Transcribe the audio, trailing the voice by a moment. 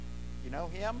You know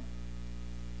him?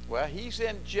 Well, he's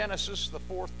in Genesis, the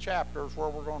 4th chapter is where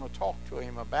we're going to talk to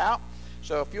him about.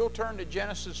 So if you'll turn to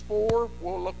Genesis 4,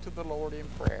 we'll look to the Lord in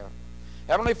prayer.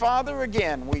 Heavenly Father,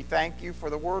 again, we thank you for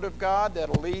the Word of God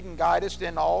that'll lead and guide us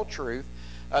into all truth.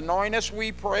 Anoint us,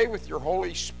 we pray, with your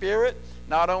Holy Spirit,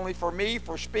 not only for me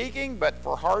for speaking, but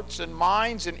for hearts and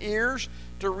minds and ears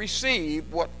to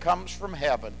receive what comes from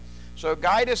heaven. So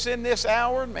guide us in this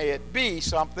hour, and may it be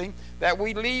something that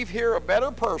we leave here a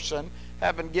better person,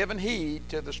 having given heed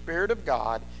to the Spirit of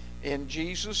God. In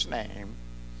Jesus' name,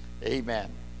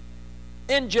 amen.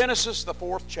 In Genesis, the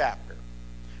 4th chapter,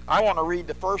 I want to read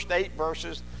the first 8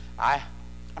 verses.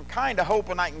 I'm kind of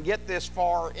hoping I can get this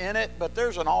far in it, but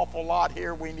there's an awful lot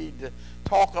here we need to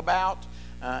talk about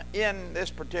in this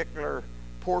particular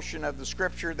portion of the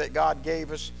Scripture that God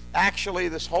gave us. Actually,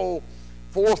 this whole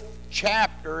 4th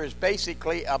chapter is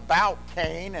basically about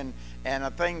Cain and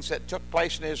the things that took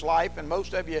place in his life, and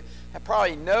most of you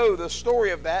probably know the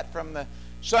story of that from the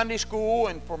Sunday school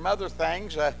and from other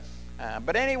things.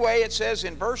 But anyway, it says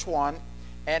in verse 1,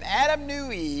 "And Adam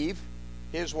knew Eve,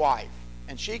 his wife,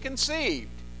 and she conceived,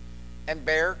 and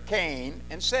bare Cain,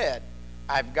 and said,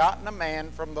 I've gotten a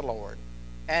man from the Lord.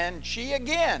 And she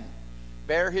again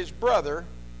bare his brother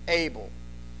Abel.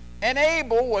 And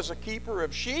Abel was a keeper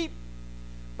of sheep,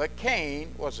 but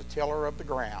Cain was a tiller of the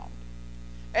ground.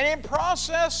 And in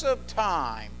process of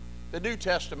time," the New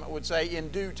Testament would say in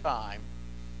due time,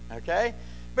 okay?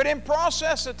 "But in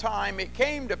process of time it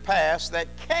came to pass that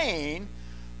Cain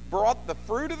brought the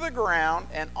fruit of the ground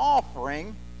an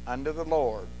offering unto the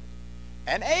Lord.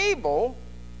 And Abel,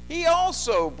 he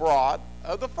also brought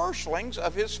of the firstlings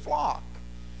of his flock,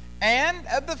 and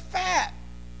of the fat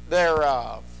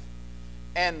thereof.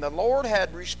 And the Lord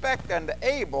had respect unto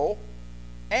Abel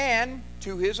and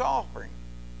to his offering.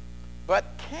 But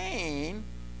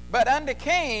unto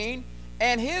Cain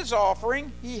and his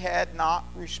offering he had not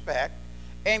respect.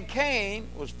 And Cain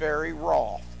was very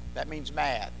wroth." That means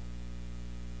mad.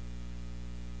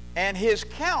 "And his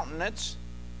countenance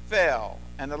fell.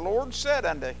 And the Lord said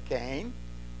unto Cain,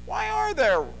 Why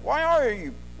are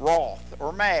you wroth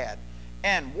or mad?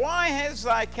 And why has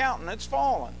thy countenance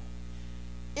fallen?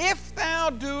 If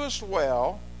thou doest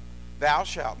well,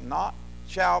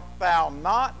 shalt thou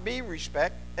not be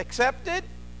accepted?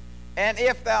 And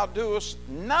if thou doest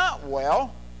not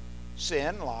well,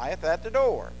 sin lieth at the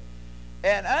door.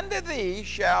 And unto thee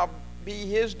shall be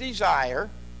his desire,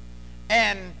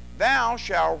 and thou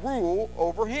shalt rule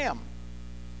over him.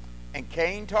 And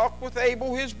Cain talked with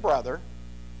Abel his brother,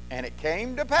 and it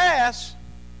came to pass,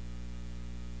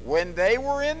 when they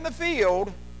were in the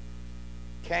field,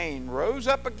 Cain rose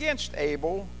up against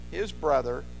Abel his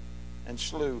brother, and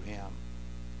slew him."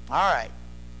 All right.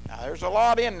 Now there's a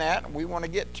lot in that, and we want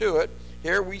to get to it.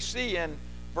 Here we see in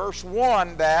verse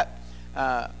 1 that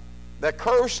the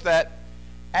curse that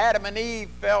Adam and Eve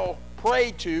fell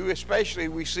prey to, especially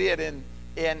we see it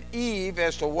in Eve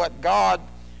as to what God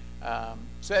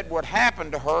said would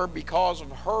happen to her because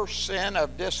of her sin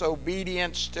of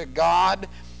disobedience to God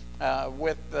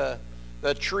with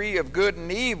the tree of good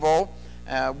and evil.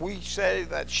 We say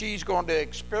that she's going to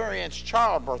experience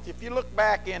childbirth. If you look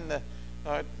back in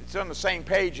it's on the same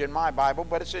page in my Bible,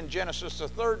 but it's in Genesis, the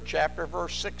 3rd chapter,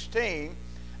 verse 16.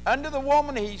 "Unto the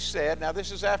woman he said," now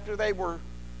this is after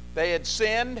they had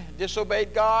sinned,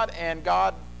 disobeyed God, and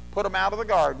God put them out of the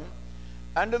garden.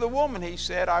 "Unto the woman he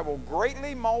said, I will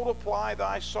greatly multiply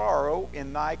thy sorrow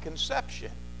in thy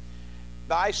conception.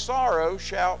 Thy sorrow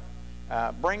shall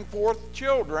bring forth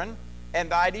children,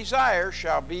 and thy desire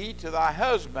shall be to thy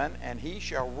husband, and he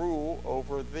shall rule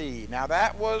over thee." Now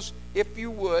that was, if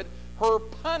you would, her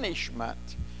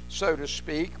punishment, so to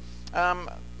speak.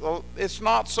 It's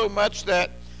not so much that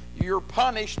you're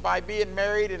punished by being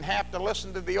married and have to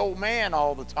listen to the old man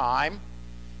all the time.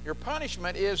 Your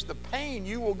punishment is the pain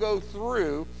you will go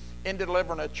through in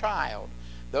delivering a child.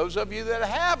 Those of you that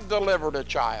have delivered a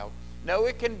child know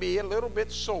it can be a little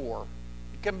bit sore.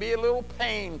 It can be a little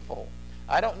painful.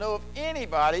 I don't know of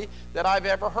anybody that I've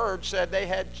ever heard said they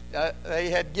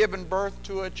had given birth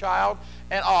to a child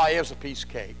and it was a piece of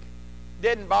cake.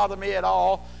 Didn't bother me at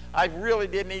all. I really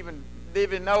didn't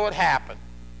even know it happened.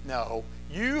 No,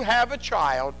 you have a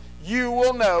child, you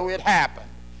will know it happened.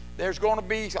 There's going to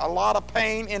be a lot of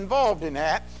pain involved in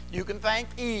that. You can thank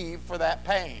Eve for that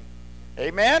pain.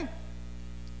 Amen?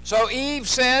 So Eve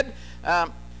said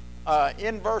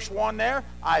in verse 1 there,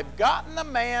 "I've gotten a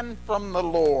man from the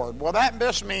Lord." Well, that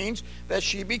just means that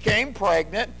she became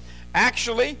pregnant.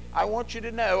 Actually, I want you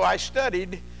to know, I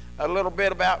studied a little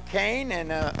bit about Cain,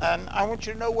 and I want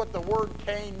you to know what the word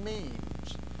Cain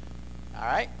means. All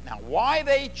right? Now, why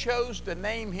they chose to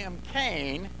name him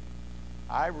Cain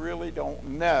I really don't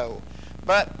know.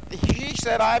 But she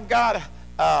said, I've got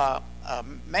a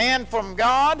man from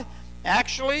God.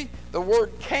 Actually, the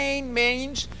word Cain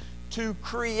means to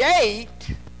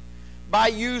create by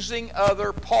using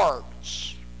other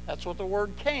parts. That's what the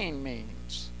word Cain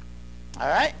means. All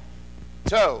right?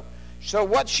 So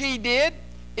what she did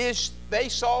is they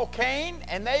saw Cain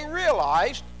and they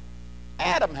realized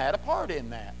Adam had a part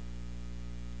in that.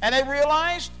 And they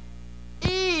realized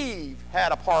Eve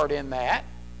had a part in that.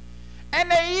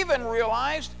 And they even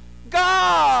realized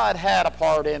God had a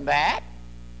part in that.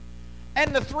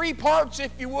 And the three parts,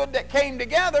 if you would, that came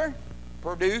together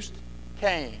produced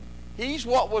Cain. He's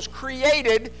what was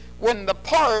created when the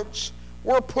parts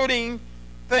were putting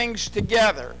things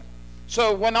together.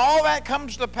 So when all that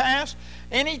comes to pass,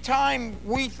 anytime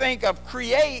we think of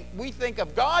create, we think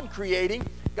of God creating.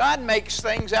 God makes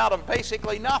things out of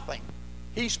basically nothing.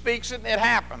 He speaks it and it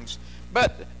happens.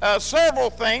 But several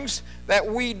things that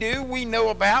we do, we know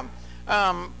about,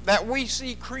 that we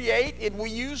see create, and we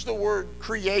use the word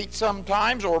create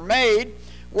sometimes, or made,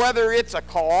 whether it's a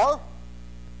car.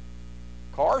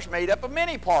 Car's made up of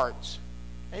many parts.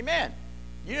 Amen.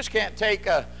 You just can't take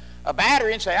a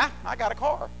battery and say, I got a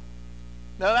car.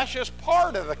 No, that's just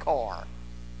part of the car.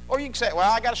 Or you can say,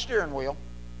 well, I got a steering wheel.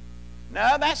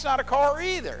 No, that's not a car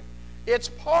either. It's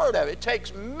part of it. It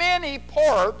takes many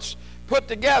parts put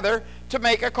together to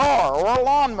make a car or a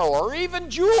lawnmower or even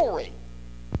jewelry.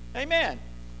 Amen.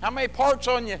 How many parts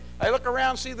on you? I look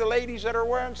around and see the ladies that are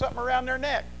wearing something around their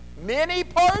neck. Many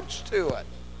parts to it.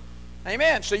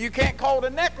 Amen. So you can't call it a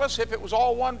necklace if it was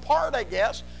all one part, I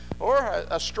guess. Or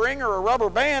a string or a rubber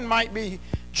band might be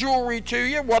jewelry to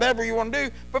you, whatever you want to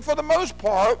do. But for the most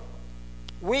part,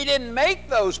 we didn't make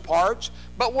those parts,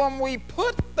 but when we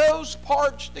put those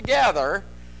parts together,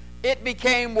 it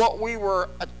became what we were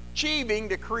achieving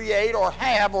to create or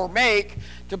have or make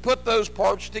to put those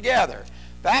parts together.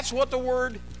 That's what the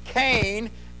word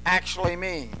Cain actually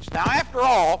means. Now, after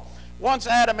all, once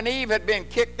Adam and Eve had been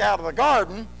kicked out of the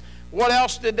garden, what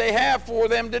else did they have for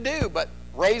them to do but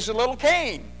raise a little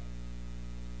Cain?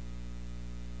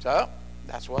 So,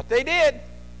 that's what they did.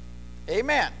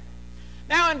 Amen.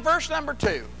 Now, in verse number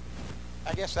 2,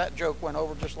 I guess that joke went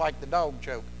over just like the dog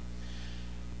joke.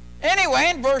 Anyway,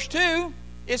 in verse 2,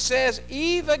 it says,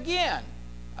 Eve again,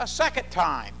 a second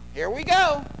time. Here we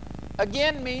go.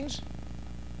 Again means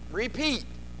repeat.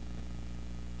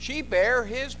 She bare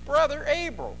his brother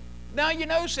Abel. Now, you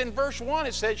notice in verse 1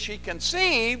 it said she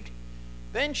conceived,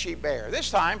 then she bare. This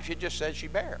time she just said she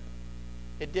bare.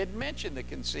 It didn't mention the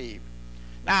conceived.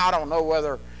 Now, I don't know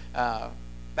whether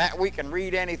that we can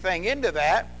read anything into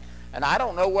that, and I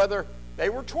don't know whether they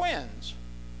were twins.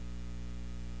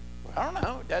 Well, I don't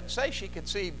know. It doesn't say she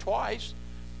conceived twice.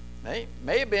 They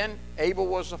may have been Abel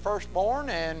was the firstborn,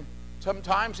 and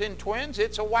sometimes in twins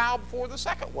it's a while before the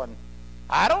second one.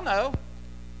 I don't know.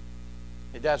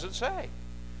 It doesn't say.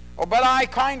 But I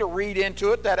kind of read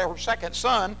into it that her second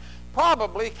son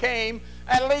probably came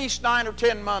at least 9 or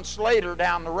 10 months later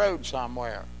down the road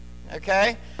somewhere.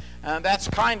 Okay? That's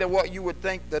kind of what you would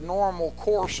think the normal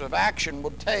course of action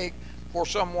would take for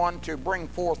someone to bring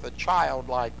forth a child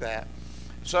like that.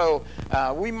 So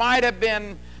we might have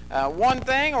been one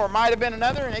thing or might have been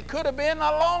another, and it could have been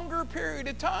a longer period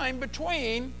of time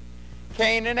between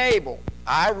Cain and Abel.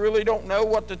 I really don't know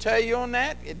what to tell you on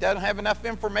that. It doesn't have enough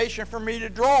information for me to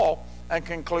draw a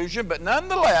conclusion, but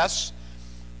nonetheless,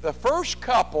 the first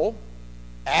couple,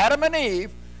 Adam and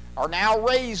Eve, are now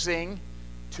raising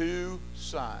 2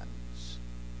 sons.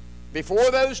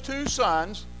 Before those 2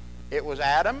 sons, it was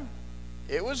Adam,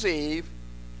 it was Eve,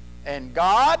 and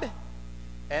God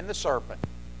and the serpent.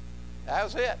 That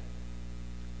was it.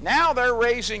 Now they're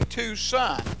raising 2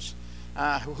 sons.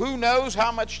 Who knows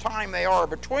how much time they are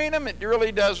between them? It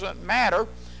really doesn't matter.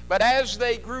 But as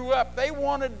they grew up, they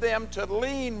wanted them to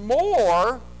lean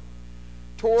more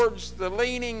towards the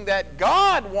leaning that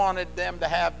God wanted them to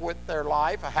have with their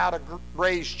life, how to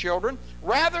raise children,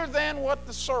 rather than what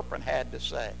the serpent had to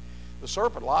say. The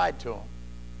serpent lied to them.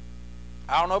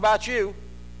 I don't know about you.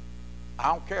 I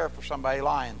don't care for somebody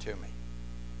lying to me.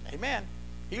 Amen.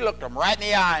 He looked them right in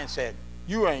the eye and said,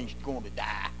 you ain't going to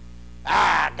die.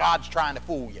 God's trying to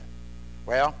fool you.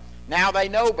 Well, now they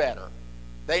know better.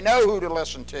 They know who to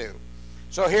listen to.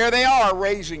 So here they are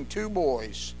raising 2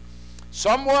 boys.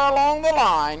 Somewhere along the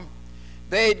line,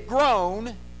 they'd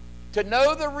grown to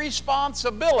know the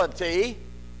responsibility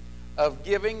of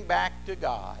giving back to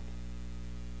God.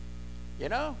 You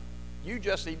know, you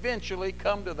just eventually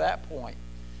come to that point.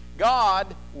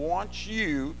 God wants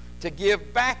you to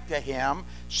give back to Him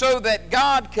so that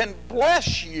God can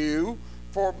bless you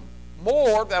for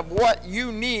more of what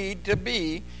you need to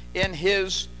be in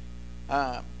his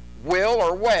will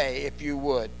or way, if you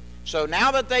would. So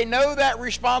now that they know that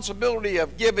responsibility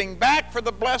of giving back for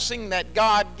the blessing that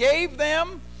God gave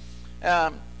them,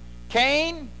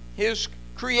 Cain, his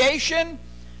creation,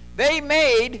 they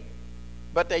made,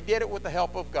 but they did it with the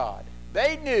help of God.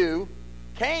 They knew,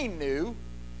 Cain knew,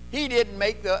 he didn't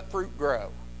make the fruit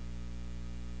grow.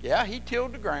 Yeah, he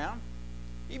tilled the ground.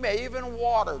 He may even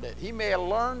watered it. He may have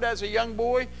learned as a young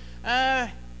boy,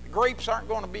 grapes aren't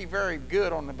going to be very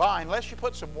good on the vine unless you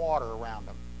put some water around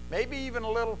them. Maybe even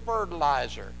a little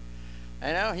fertilizer.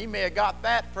 You know, he may have got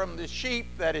that from the sheep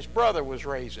that his brother was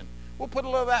raising. We'll put a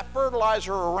little of that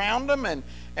fertilizer around them, and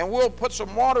we'll put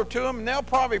some water to them, and they'll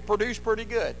probably produce pretty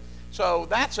good. So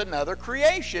that's another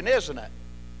creation, isn't it?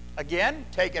 Again,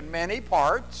 taking many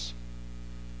parts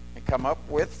and come up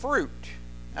with fruit.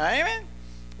 Amen?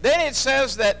 Then it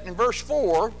says that in verse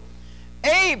 4,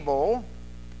 Abel,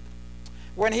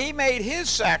 when he made his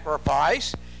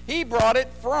sacrifice, he brought it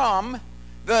from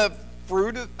the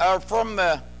fruit, from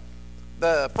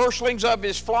the firstlings of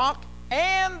his flock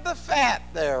and the fat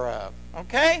thereof.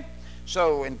 Okay?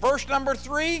 So in verse number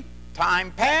 3,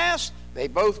 time passed. They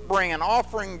both bring an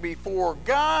offering before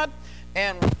God,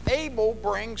 and Abel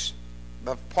brings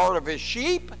the part of his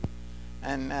sheep,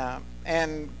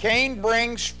 and Cain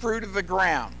brings fruit of the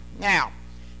ground. Now,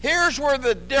 here's where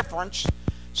the difference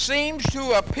seems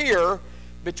to appear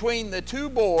between the two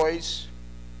boys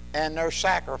and their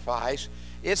sacrifice.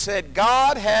 It said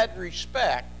God had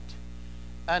respect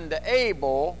unto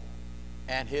Abel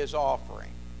and his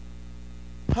offering.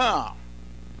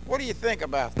 What do you think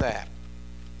about that?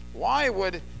 Why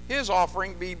would his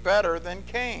offering be better than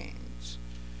Cain's?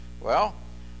 Well,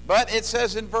 but it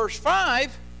says in verse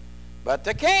 5, but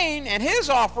to Cain and his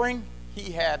offering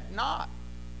he had not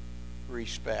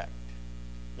respect.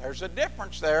 There's a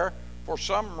difference there for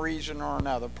some reason or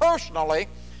another. Personally,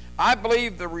 I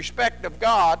believe the respect of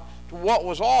God to what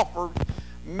was offered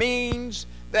means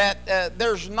that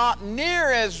there's not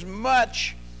near as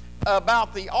much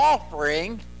about the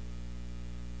offering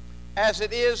as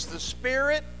it is the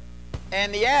spirit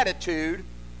and the attitude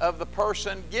of the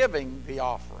person giving the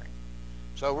offering.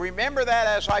 So remember that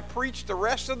as I preach the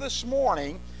rest of this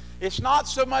morning, it's not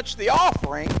so much the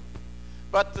offering,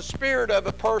 but the spirit of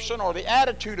the person or the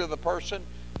attitude of the person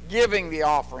giving the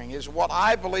offering is what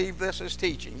I believe this is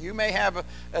teaching. You may have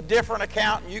a different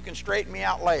account and you can straighten me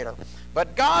out later.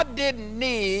 But God didn't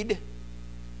need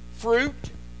fruit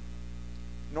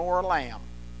nor a lamb.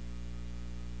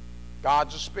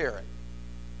 God's a spirit.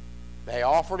 They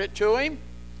offered it to him,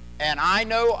 and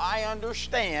I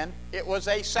understand it was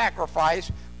a sacrifice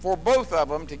for both of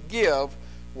them to give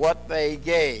what they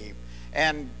gave.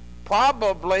 And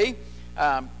probably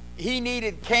he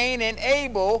needed Cain and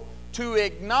Abel to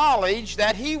acknowledge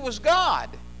that he was God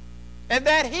and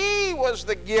that he was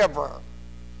the giver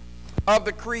of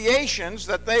the creations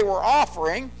that they were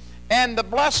offering and the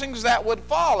blessings that would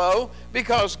follow,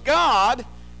 because God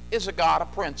is a God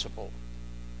of principle.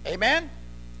 Amen?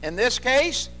 In this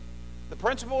case, the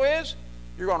principle is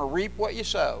you're going to reap what you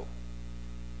sow.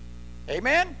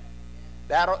 Amen?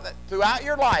 Throughout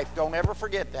your life, don't ever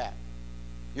forget that.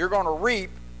 You're going to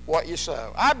reap what you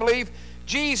sow. I believe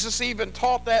Jesus even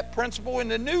taught that principle in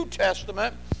the New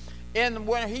Testament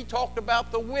when he talked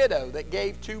about the widow that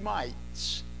gave 2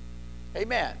 mites.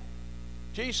 Amen.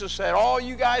 Jesus said, all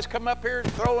you guys come up here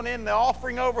throwing in the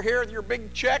offering over here with your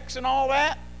big checks and all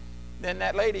that. Then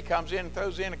that lady comes in and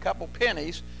throws in a couple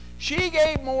pennies. She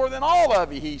gave more than all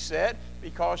of you, he said,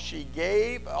 because she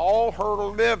gave all her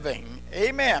living.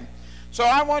 Amen. So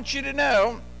I want you to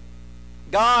know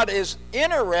God is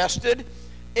interested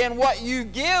in what you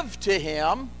give to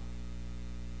him,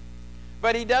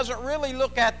 but he doesn't really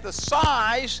look at the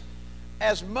size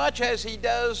as much as he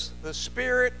does the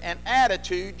spirit and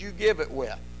attitude you give it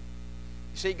with.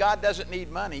 You see, God doesn't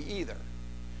need money either.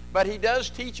 But he does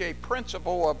teach a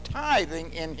principle of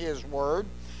tithing in his word,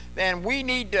 and we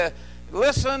need to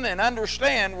listen and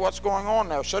understand what's going on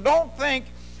there. So don't think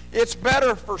it's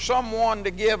better for someone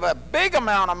to give a big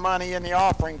amount of money in the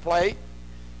offering plate,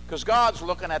 because God's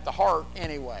looking at the heart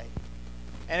anyway.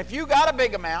 And if you got a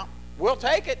big amount, we'll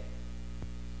take it.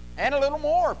 And a little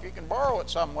more if you can borrow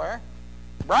it somewhere.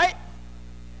 Right?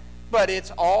 But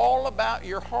it's all about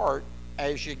your heart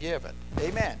as you give it.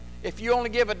 Amen. If you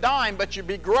only give a dime, but you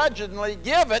begrudgingly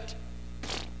give it,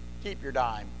 keep your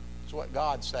dime. That's what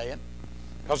God's saying.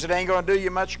 Because it ain't going to do you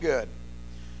much good.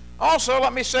 Also,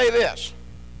 let me say this.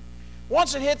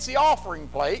 Once it hits the offering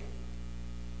plate,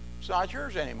 it's not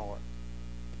yours anymore.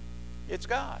 It's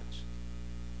God's.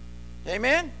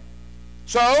 Amen?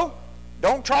 So,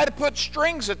 don't try to put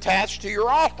strings attached to your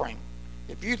offering.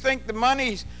 If you think the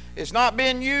money is not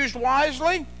being used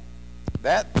wisely,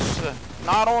 that's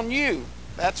not on you.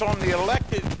 That's on the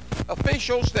elected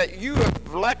officials that you have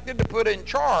elected to put in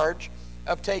charge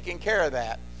of taking care of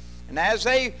that. And as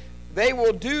they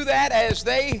will do that as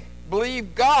they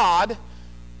believe God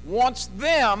wants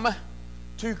them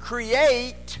to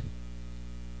create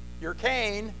your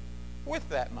cane with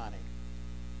that money.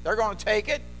 They're going to take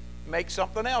it, make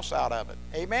something else out of it.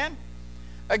 Amen?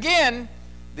 Again,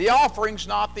 the offering's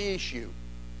not the issue,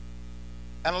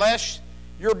 unless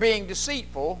you're being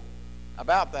deceitful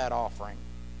about that offering.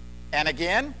 And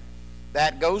again,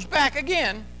 that goes back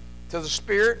again to the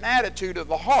spirit and attitude of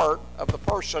the heart of the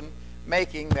person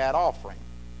making that offering.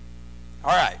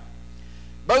 All right.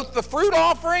 Both the fruit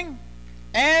offering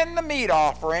and the meat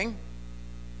offering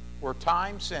were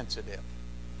time sensitive.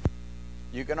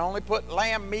 You can only put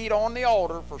lamb meat on the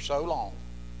altar for so long.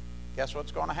 Guess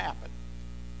what's going to happen?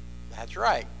 That's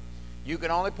right. You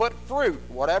can only put fruit,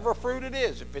 whatever fruit it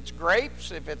is. If it's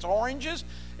grapes, if it's oranges,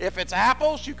 if it's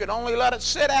apples, you can only let it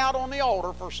sit out on the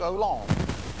altar for so long.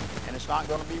 And it's not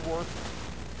going to be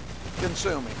worth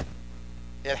consuming.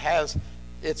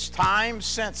 It's time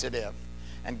sensitive.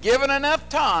 And given enough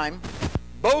time,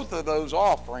 both of those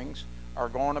offerings are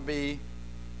going to be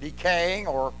decaying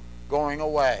or going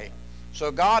away.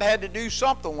 So God had to do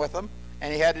something with them,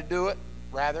 and he had to do it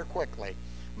rather quickly.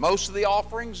 Most of the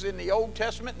offerings in the Old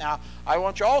Testament, now I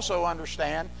want you also to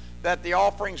understand that the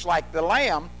offerings like the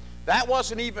lamb, that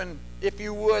wasn't even, if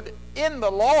you would, in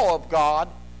the law of God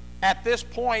at this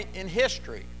point in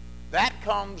history. That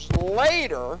comes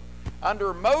later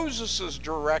under Moses'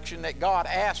 direction, that God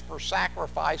asked for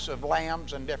sacrifice of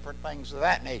lambs and different things of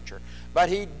that nature. But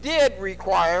he did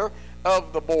require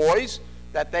of the boys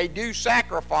that they do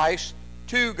sacrifice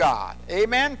to God.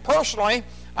 Amen? Personally,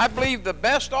 I believe the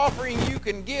best offering you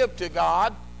can give to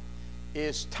God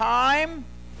is time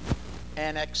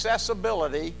and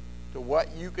accessibility to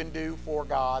what you can do for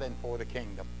God and for the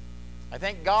kingdom. I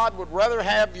think God would rather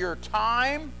have your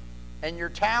time and your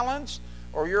talents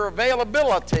or your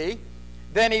availability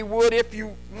than he would, if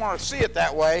you want to see it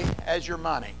that way, as your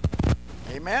money.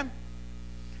 Amen?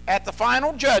 At the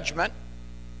final judgment,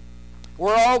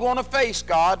 we're all going to face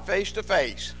God face to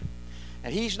face.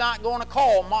 And he's not going to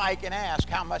call Mike and ask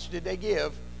how much did they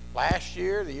give last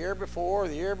year, the year before,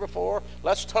 the year before.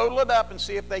 Let's total it up and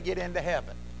see if they get into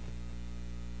heaven.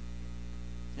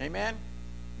 Amen?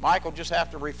 Mike will just have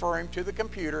to refer him to the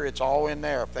computer. It's all in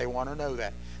there if they want to know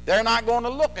that. They're not going to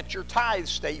look at your tithe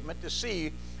statement to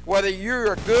see whether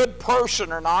you're a good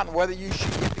person or not and whether you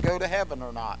should get to go to heaven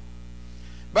or not.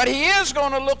 But he is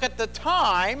going to look at the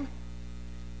time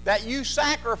that you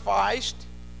sacrificed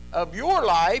of your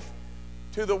life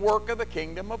to the work of the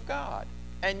kingdom of God,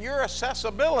 and your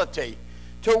accessibility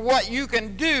to what you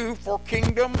can do for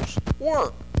kingdom's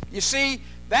work. You see,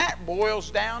 that boils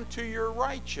down to your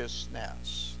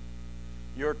righteousness.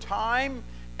 Your time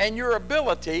and your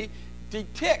ability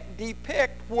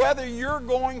depict whether you're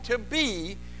going to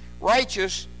be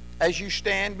righteous as you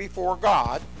stand before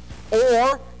God,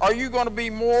 or are you going to be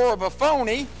more of a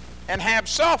phony and have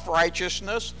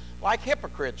self-righteousness like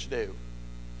hypocrites do.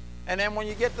 And then when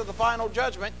you get to the final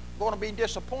judgment, you're going to be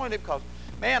disappointed because,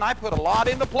 man, I put a lot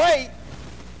in the plate.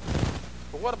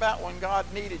 But what about when God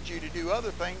needed you to do other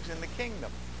things in the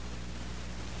kingdom?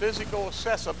 Physical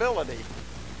accessibility.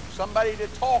 Somebody to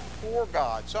talk for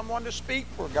God. Someone to speak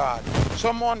for God.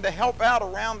 Someone to help out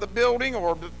around the building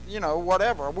or,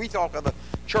 whatever. We talk of the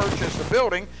church as the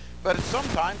building, but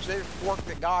sometimes there's work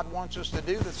that God wants us to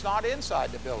do that's not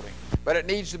inside the building. But it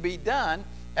needs to be done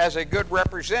as a good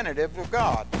representative of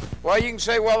God. Well, you can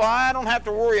say, well, I don't have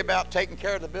to worry about taking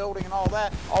care of the building and all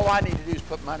that. All I need to do is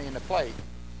put money in the plate.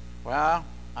 Well,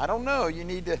 I don't know. You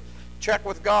need to check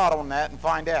with God on that and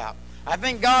find out. I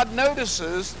think God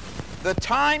notices the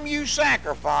time you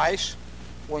sacrifice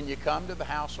when you come to the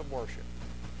house of worship.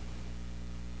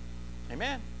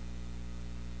 Amen.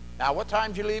 Now, what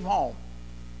time do you leave home?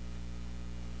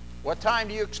 What time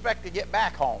do you expect to get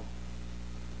back home?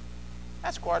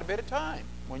 That's quite a bit of time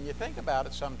when you think about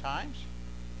it sometimes.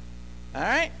 All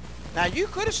right? Now, you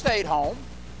could have stayed home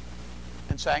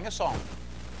and sang a song.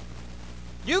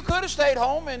 You could have stayed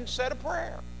home and said a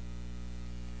prayer.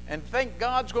 And think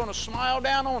God's going to smile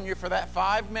down on you for that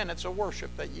 5 minutes of worship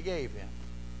that you gave him.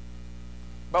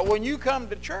 But when you come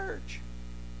to church,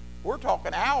 we're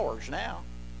talking hours now.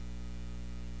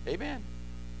 Amen.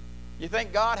 You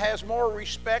think God has more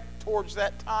respect towards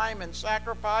that time and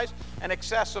sacrifice and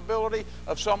accessibility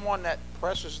of someone that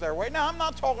presses their way? Now, I'm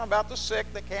not talking about the sick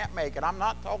that can't make it. I'm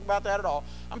not talking about that at all.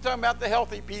 I'm talking about the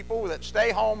healthy people that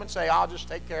stay home and say, I'll just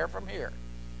take care from here.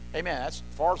 Amen. That's,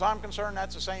 as far as I'm concerned,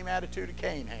 that's the same attitude that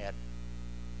Cain had.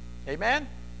 Amen?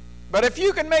 But if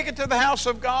you can make it to the house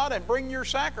of God and bring your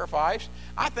sacrifice,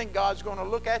 I think God's going to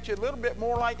look at you a little bit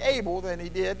more like Abel than he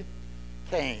did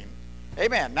Cain.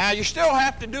 Amen. Now, you still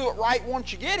have to do it right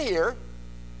once you get here.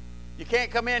 You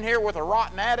can't come in here with a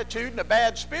rotten attitude and a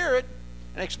bad spirit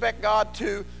and expect God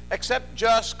to accept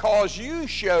just cause you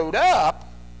showed up.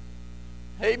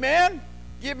 Amen?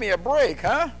 Give me a break,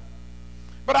 huh?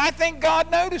 But I think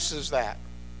God notices that.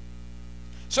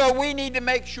 So we need to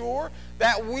make sure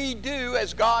that we do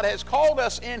as God has called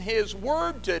us in His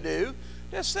Word to do,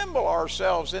 to assemble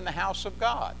ourselves in the house of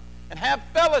God and have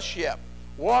fellowship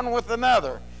one with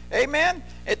another. Amen?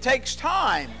 It takes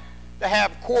time to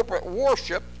have corporate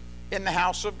worship in the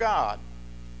house of God.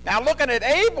 Now, looking at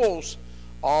Abel's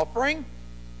offering,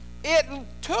 it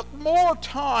took more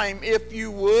time, if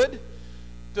you would,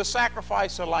 to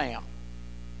sacrifice a lamb.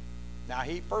 Now,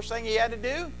 first thing he had to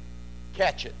do,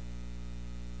 catch it.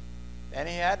 Then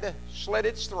he had to slit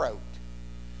its throat.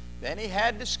 Then he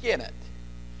had to skin it.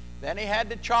 Then he had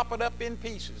to chop it up in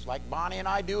pieces, like Bonnie and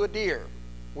I do a deer.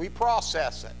 We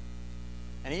process it.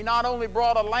 And he not only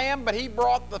brought a lamb, but he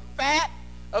brought the fat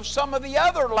of some of the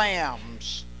other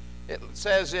lambs. It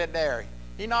says in there.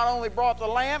 He not only brought the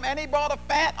lamb, and he brought a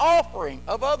fat offering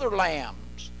of other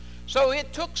lambs. So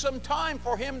it took some time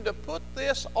for him to put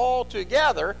this all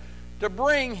together to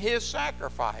bring his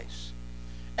sacrifice.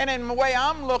 And in the way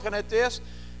I'm looking at this,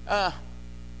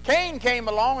 Cain came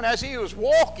along, and as he was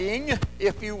walking,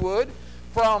 if you would,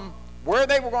 from where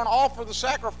they were going to offer the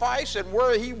sacrifice and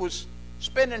where he was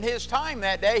spending his time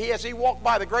that day, as he walked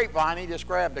by the grapevine, he just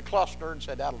grabbed a cluster and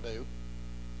said, that'll do.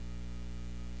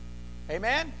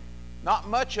 Amen? Not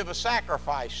much of a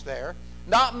sacrifice there.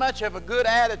 Not much of a good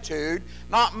attitude.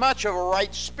 Not much of a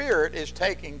right spirit is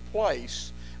taking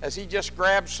place as he just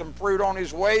grabs some fruit on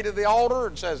his way to the altar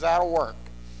and says, that'll work.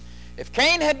 If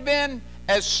Cain had been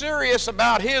as serious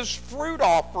about his fruit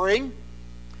offering,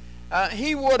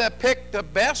 he would have picked the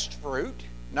best fruit,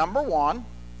 number one.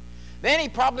 Then he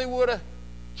probably would have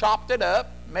chopped it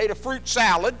up, made a fruit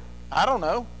salad, I don't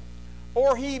know.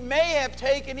 Or he may have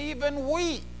taken even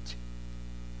wheat.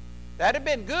 That'd have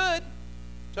been good.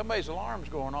 Somebody's alarm's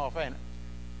going off, ain't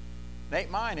it? It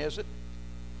ain't mine, is it?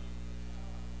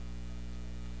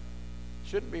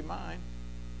 Shouldn't be mine.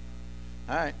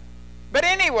 All right. But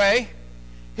anyway,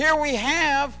 here we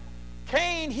have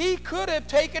Cain. He could have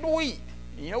taken wheat.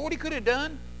 And you know what he could have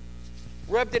done?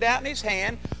 Rubbed it out in his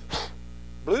hand,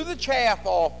 blew the chaff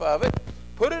off of it,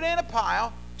 put it in a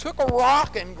pile, took a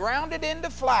rock and ground it into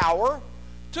flour,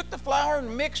 took the flour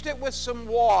and mixed it with some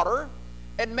water,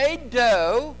 and made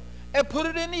dough, and put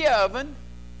it in the oven,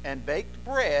 and baked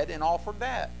bread and offered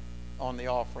that on the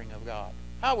offering of God.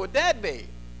 How would that be?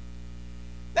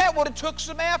 That would have took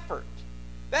some effort.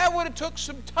 That would have took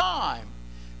some time.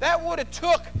 That would have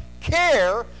took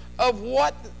care of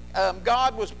what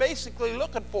God was basically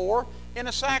looking for in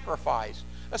a sacrifice.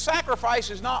 A sacrifice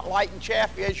is not light and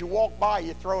chaffy. As you walk by,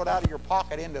 you throw it out of your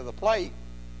pocket into the plate.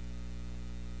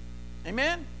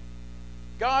 Amen?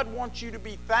 God wants you to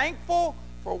be thankful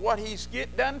for what He's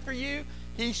done for you.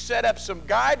 He set up some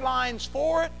guidelines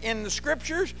for it in the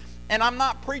Scriptures. And I'm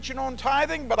not preaching on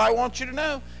tithing, but I want you to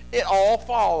know it all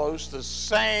follows the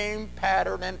same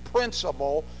pattern and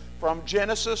principle from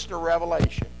Genesis to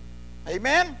Revelation.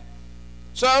 Amen?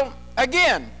 So,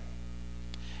 again,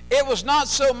 it was not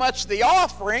so much the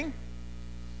offering,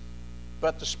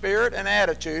 but the spirit and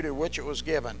attitude in which it was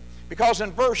given. Because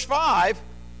in verse 5,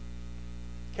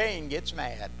 Cain gets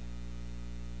mad.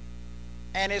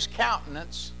 And his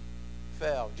countenance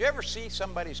fell. Did you ever see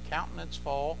somebody's countenance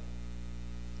fall?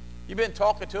 You've been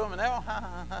talking to them and they'll,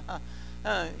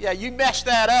 yeah, you messed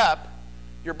that up.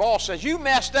 Your boss says, you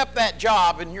messed up that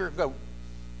job, and you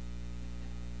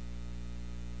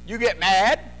get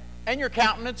mad and your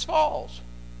countenance falls.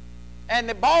 And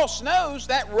the boss knows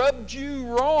that rubbed you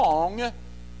wrong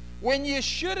when you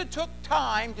should have took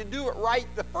time to do it right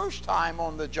the first time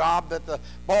on the job that the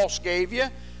boss gave you.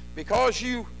 Because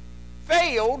you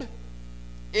failed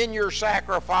in your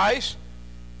sacrifice,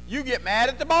 you get mad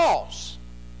at the boss.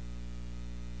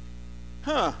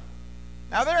 Now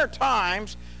there are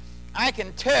times I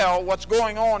can tell what's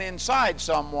going on inside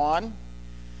someone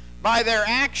by their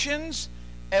actions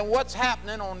and what's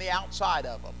happening on the outside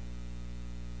of them.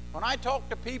 When I talk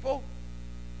to people,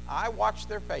 I watch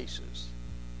their faces.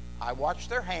 I watch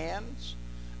their hands.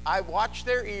 I watch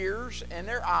their ears and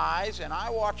their eyes, and I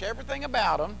watch everything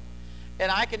about them,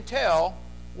 and I can tell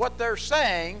what they're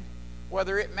saying,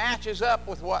 whether it matches up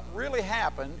with what really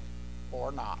happened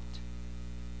or not.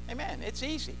 Amen. It's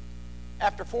easy.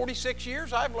 After 46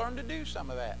 years, I've learned to do some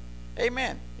of that.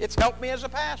 Amen. It's helped me as a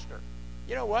pastor.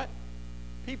 You know what?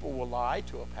 People will lie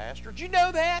to a pastor. Did you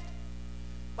know that?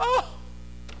 Oh,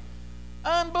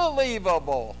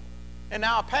 unbelievable. And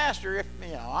now a pastor, if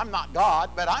I'm not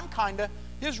God, but I'm kind of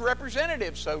his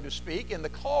representative, so to speak, in the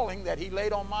calling that he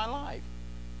laid on my life.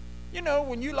 You know,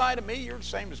 when you lie to me, you're the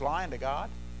same as lying to God.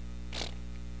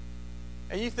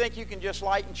 And you think you can just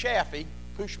light and chaffy,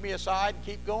 push me aside and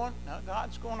keep going? No,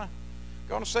 God's going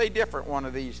to say different one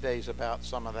of these days about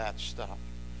some of that stuff.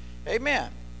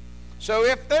 Amen. So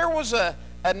if there was a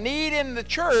need in the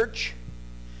church,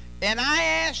 and I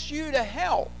asked you to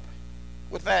help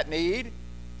with that need,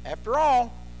 after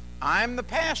all, I'm the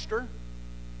pastor,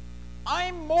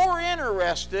 I'm more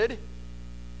interested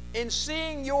in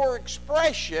seeing your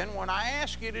expression when I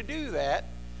ask you to do that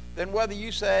than whether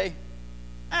you say,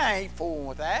 I ain't fooling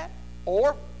with that,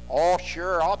 or, oh,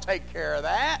 sure, I'll take care of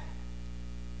that.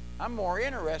 I'm more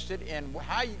interested in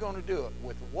how you're going to do it,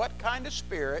 with what kind of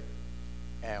spirit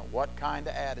and what kind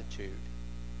of attitude.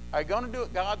 Are you going to do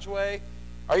it God's way?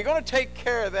 Are you going to take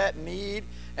care of that need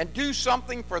and do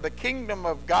something for the kingdom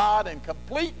of God and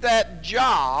complete that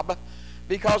job?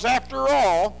 Because after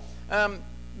all,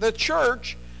 the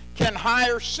church can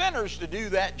hire sinners to do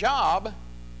that job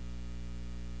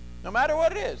no matter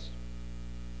what it is.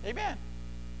 Amen.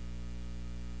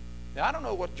 Now, I don't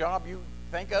know what job you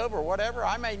think of or whatever.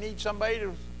 I may need somebody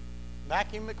to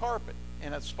vacuum the carpet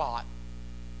in a spot.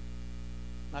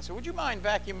 And I said, would you mind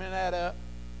vacuuming that up?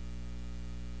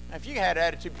 Now, if you had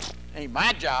attitude, ain't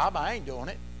my job, I ain't doing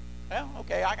it. Well,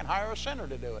 okay, I can hire a sinner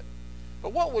to do it.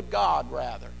 But what would God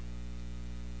rather?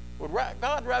 Would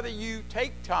God rather you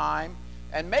take time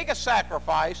and make a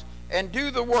sacrifice and do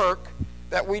the work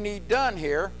that we need done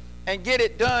here and get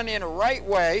it done in a right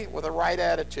way with a right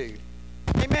attitude?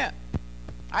 Amen.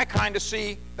 I kind of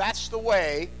see that's the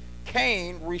way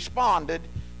Cain responded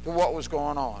to what was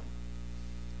going on.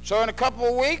 So in a couple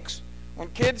of weeks, when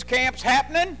kids' camp's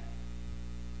happening,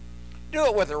 do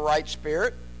it with the right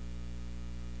spirit,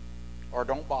 or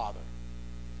don't bother.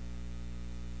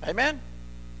 Amen?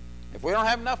 If we don't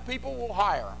have enough people, we'll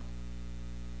hire them.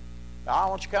 Now, I don't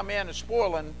want you to come in and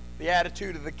spoiling the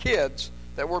attitude of the kids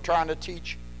that we're trying to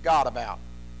teach God about.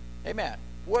 Amen.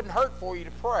 Wouldn't hurt for you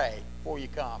to pray before you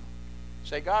come.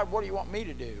 Say, God, what do you want me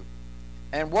to do?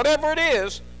 And whatever it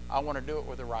is, I want to do it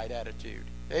with the right attitude.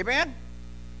 Amen?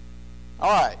 All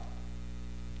right.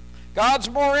 God's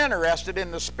more interested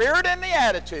in the spirit and the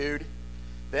attitude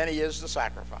than he is the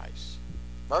sacrifice.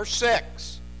 Verse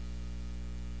 6.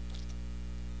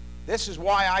 This is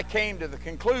why I came to the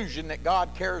conclusion that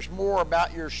God cares more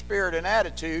about your spirit and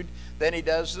attitude than he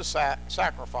does the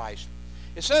sacrifice.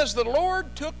 It says the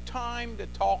Lord took time to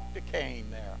talk to Cain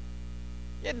there.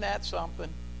 Isn't that something?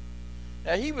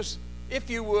 Now he was, if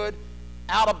you would,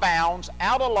 out of bounds,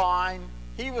 out of line.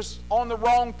 He was on the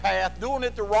wrong path, doing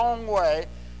it the wrong way,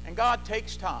 and God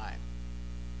takes time.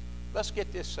 Let's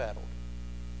get this settled.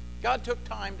 God took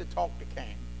time to talk to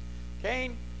Cain.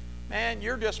 Cain, man,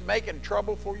 you're just making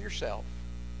trouble for yourself.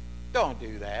 Don't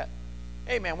do that.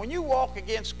 Amen. When you walk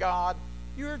against God,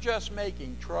 you're just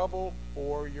making trouble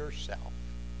for yourself.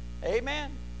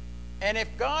 Amen. And if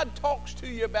God talks to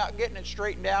you about getting it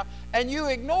straightened out and you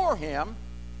ignore him,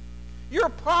 you're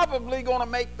probably going to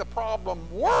make the problem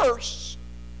worse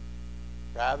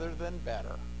rather than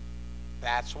better.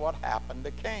 That's what happened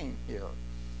to Cain here.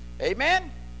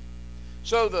 Amen?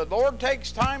 So the Lord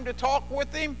takes time to talk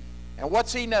with him, and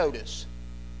what's he notice?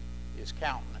 His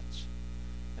countenance,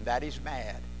 and that he's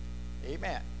mad.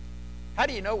 Amen. How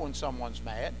do you know when someone's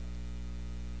mad?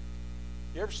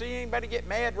 You ever see anybody get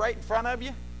mad right in front of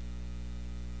you?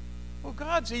 Well,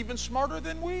 God's even smarter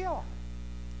than we are.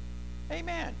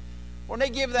 Amen. When they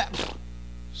give that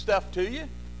stuff to you,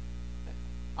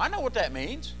 I know what that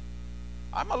means.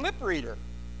 I'm a lip reader.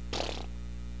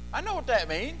 I know what that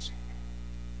means.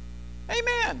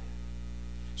 Amen.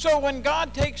 So when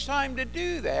God takes time to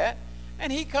do that,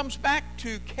 and he comes back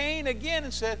to Cain again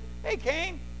and said, hey,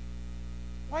 Cain,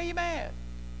 why are you mad?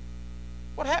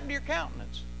 What happened to your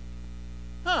countenance?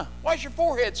 Why's your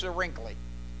forehead so wrinkly?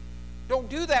 Don't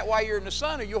do that while you're in the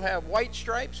sun, or you'll have white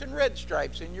stripes and red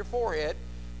stripes in your forehead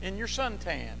in your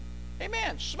suntan.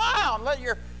 Amen. Smile and let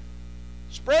your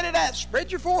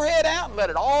spread your forehead out and let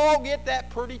it all get that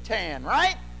pretty tan,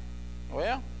 right?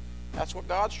 Well, that's what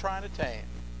God's trying to tell you.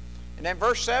 And then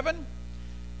verse 7,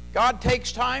 God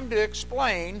takes time to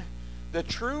explain the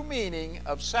true meaning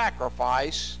of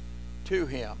sacrifice to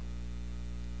him.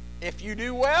 If you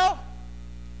do well,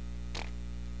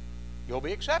 you'll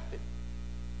be accepted.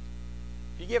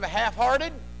 If you give a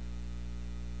half-hearted,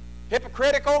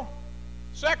 hypocritical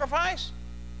sacrifice,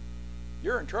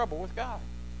 you're in trouble with God.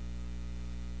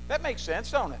 That makes sense,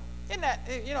 don't it? Isn't that,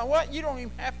 you know what? You don't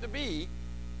even have to be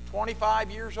 25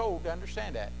 years old to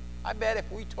understand that. I bet if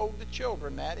we told the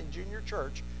children that in junior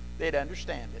church, they'd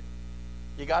understand it.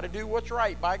 You got to do what's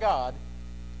right by God,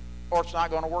 or it's not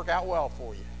going to work out well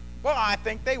for you. Well, I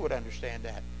think they would understand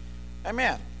that.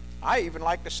 Amen. I even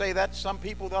like to say that to some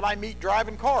people that I meet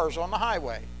driving cars on the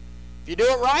highway. If you do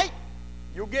it right,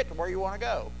 you'll get to where you want to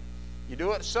go. You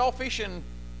do it selfish and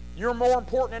you're more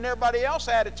important than everybody else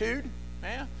attitude,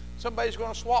 somebody's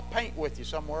going to swap paint with you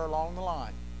somewhere along the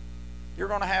line. You're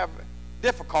going to have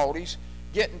difficulties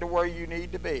getting to where you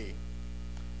need to be.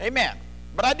 Amen.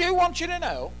 But I do want you to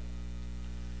know,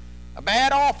 a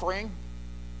bad offering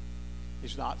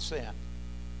is not sin.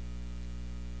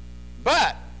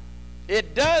 But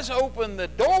it does open the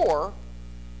door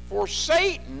for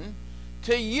Satan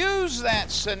to use that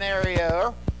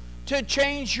scenario to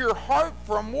change your heart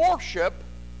from worship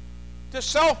to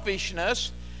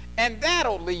selfishness, and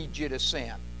that'll lead you to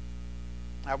sin.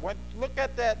 I went look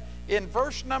at that in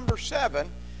verse number 7,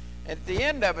 at the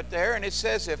end of it there, and it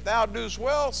says, if thou doest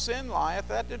well, sin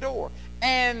lieth at the door.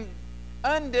 And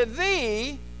unto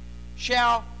thee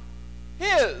shall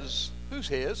his, who's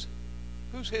his?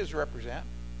 Who's his represent?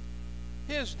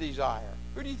 His desire.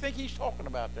 Who do you think he's talking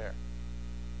about there?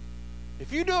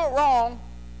 If you do it wrong,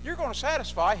 you're going to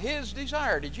satisfy his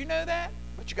desire. Did you know that?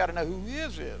 But you got to know who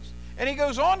his is. And he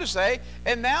goes on to say,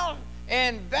 and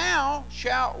thou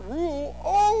shalt rule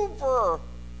over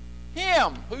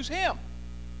him. Who's him?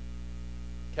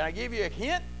 Can I give you a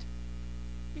hint?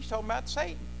 He's talking about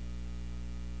Satan.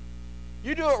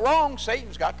 You do it wrong,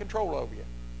 Satan's got control over you.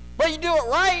 But you do it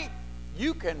right,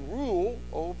 you can rule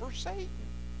over Satan.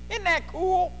 Isn't that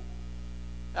cool?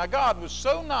 Now, God was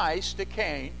so nice to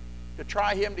Cain to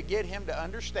try him to get him to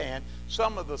understand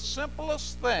some of the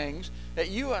simplest things that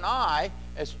you and I,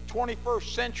 as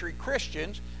 21st century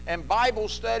Christians and Bible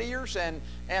studiers and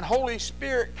Holy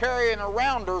Spirit carrying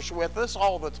around us with us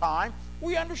all the time,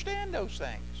 we understand those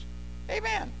things.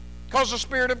 Amen. Because the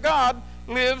Spirit of God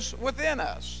lives within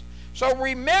us. So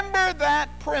remember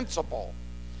that principle.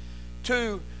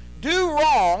 To do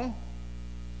wrong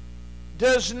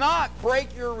does not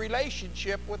break your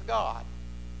relationship with God.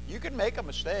 You can make a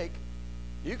mistake.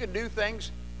 You can do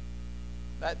things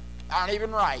that aren't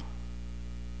even right.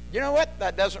 You know what?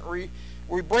 That doesn't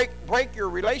break your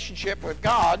relationship with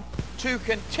God. To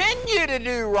continue to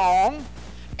do wrong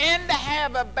and to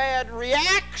have a bad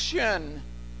reaction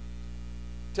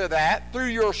to that through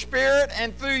your spirit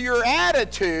and through your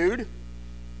attitude,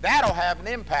 that'll have an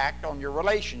impact on your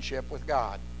relationship with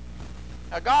God.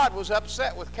 Now, God was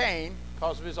upset with Cain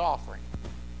because of his offering.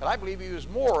 But I believe he was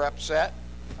more upset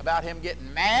about him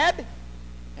getting mad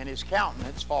and his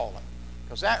countenance falling,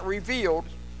 because that revealed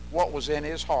what was in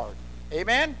his heart.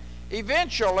 Amen?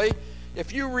 Eventually,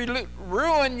 if you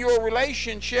ruin your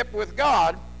relationship with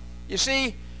God, you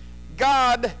see,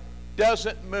 God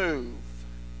doesn't move.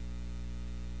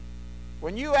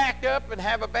 When you act up and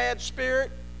have a bad spirit,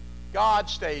 God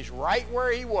stays right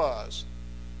where he was.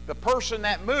 The person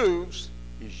that moves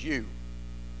is you.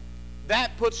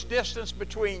 That puts distance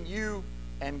between you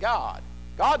and God.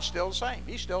 God's still the same.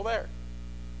 He's still there.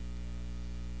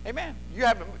 Amen. You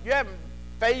haven't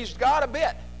fazed God a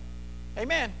bit.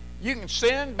 Amen. You can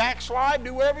sin, backslide,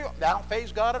 do whatever you want. That don't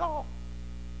faze God at all.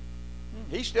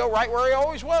 He's still right where he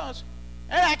always was.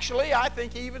 And actually, I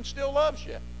think he even still loves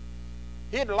you.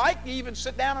 He'd like to even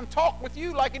sit down and talk with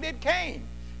you like he did Cain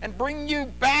and bring you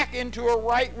back into a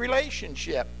right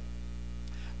relationship.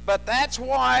 But that's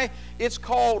why it's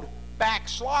called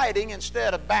backsliding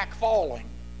instead of backfalling.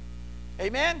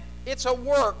 Amen? It's a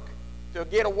work to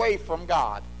get away from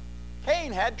God.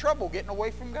 Cain had trouble getting away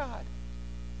from God.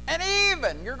 And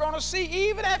even, you're going to see,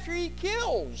 even after he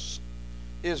kills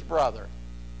his brother,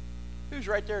 who's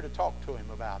right there to talk to him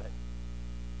about it?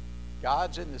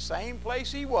 God's in the same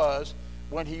place he was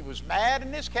when he was mad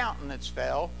and his countenance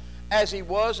fell as he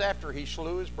was after he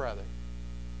slew his brother.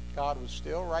 God was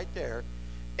still right there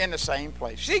in the same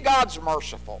place. See, God's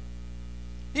merciful.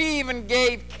 He even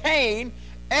gave Cain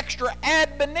extra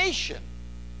admonition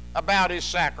about his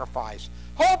sacrifice.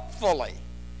 Hopefully,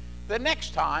 the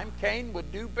next time Cain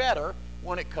would do better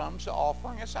when it comes to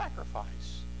offering a sacrifice.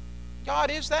 God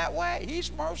is that way.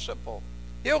 He's merciful.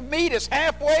 He'll meet us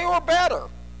halfway or better.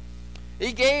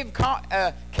 He gave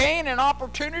Cain an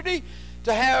opportunity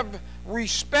to have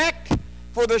respect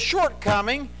for the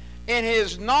shortcoming in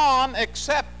his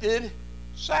non-accepted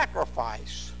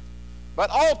sacrifice. But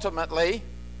ultimately,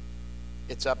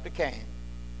 it's up to Cain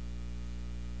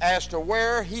as to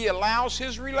where he allows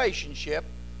his relationship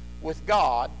with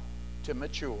God to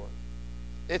mature.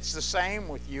 It's the same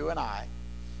with you and I.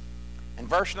 In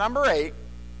verse number 8,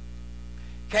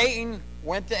 Cain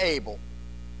went to Abel.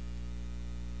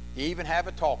 He even have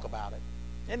a talk about it.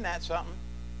 Isn't that something?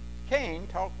 Cain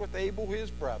talked with Abel, his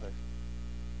brother.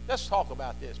 Let's talk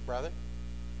about this, brother.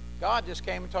 God just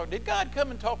came and talked. Did God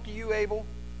come and talk to you, Abel?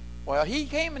 Well, he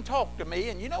came and talked to me,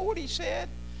 and you know what he said?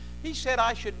 He said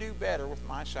I should do better with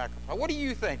my sacrifice. What do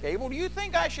you think, Abel? Do you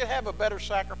think I should have a better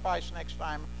sacrifice next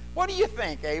time? What do you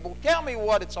think, Abel? Tell me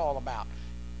what it's all about.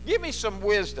 Give me some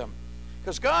wisdom.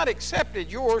 Because God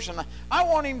accepted yours, and I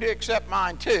want him to accept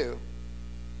mine too.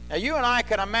 Now, you and I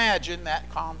can imagine that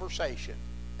conversation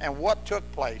and what took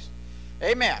place.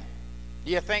 Amen.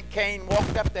 Do you think Cain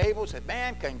walked up to Abel and said,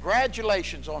 man,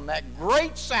 congratulations on that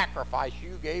great sacrifice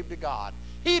you gave to God.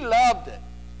 He loved it.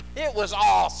 It was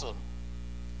awesome.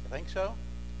 You think so?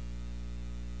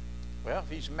 Well, if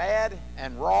he's mad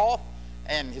and wroth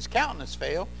and his countenance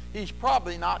failed, he's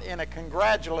probably not in a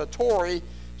congratulatory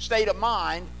state of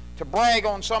mind to brag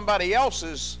on somebody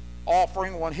else's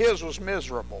offering when his was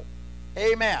miserable.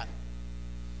 Amen.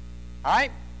 All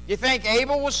right? You think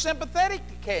Abel was sympathetic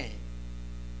to Cain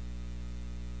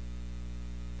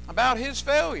about his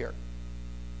failure?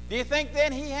 Do you think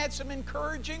then he had some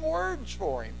encouraging words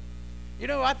for him? You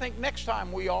know, I think next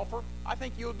time we offer, I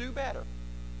think you'll do better.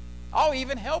 I'll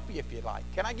even help you if you like.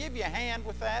 Can I give you a hand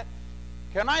with that?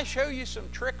 Can I show you some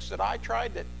tricks that I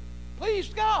tried that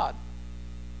pleased God?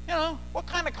 You know, what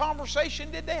kind of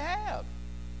conversation did they have?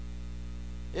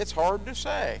 It's hard to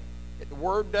say. The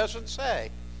word doesn't say.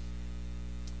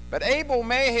 But Abel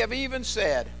may have even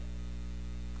said,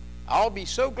 I'll be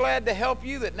so glad to help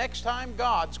you that next time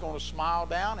God's going to smile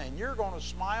down and you're going to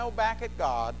smile back at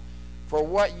God for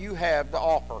what you have to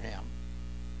offer him.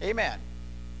 Amen.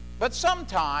 But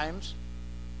sometimes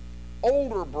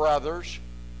older brothers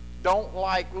don't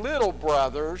like little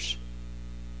brothers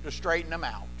to straighten them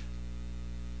out.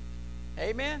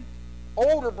 Amen.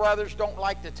 Older brothers don't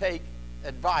like to take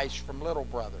advice from little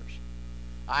brothers.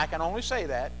 I can only say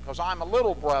that because I'm a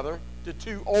little brother to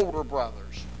two older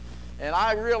brothers. And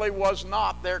I really was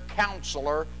not their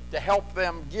counselor to help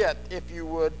them get, if you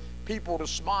would, people to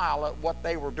smile at what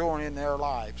they were doing in their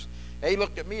lives. They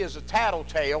looked at me as a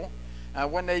tattletale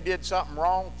when they did something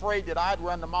wrong, afraid that I'd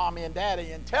run to mommy and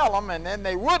daddy and tell them, and then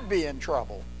they would be in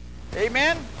trouble.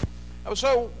 Amen?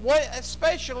 So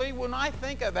especially when I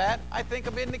think of that, I think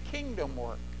of in the kingdom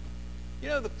work. You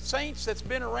know, the saints that's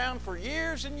been around for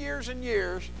years and years and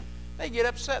years, they get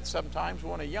upset sometimes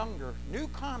when a younger, new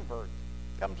convert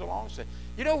comes along and says,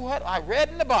 you know what, I read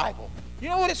in the Bible. You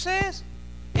know what it says?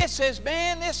 It says,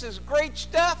 man, this is great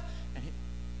stuff. And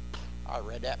I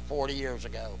read that 40 years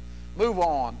ago. Move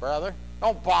on, brother.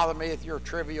 Don't bother me with your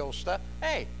trivial stuff.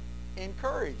 Hey,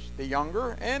 encourage the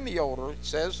younger and the older. It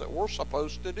says that we're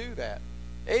supposed to do that.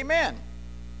 Amen.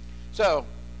 So,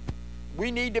 we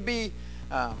need to be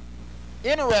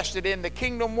interested in the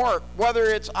kingdom work, whether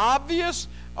it's obvious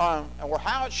or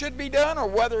how it should be done, or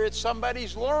whether it's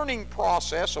somebody's learning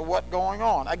process of what's going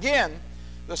on. Again,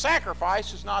 the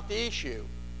sacrifice is not the issue.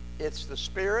 It's the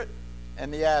spirit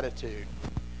and the attitude.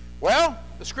 Well,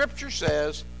 the scripture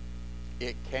says,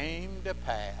 it came to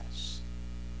pass.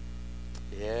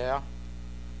 Yeah,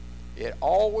 it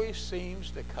always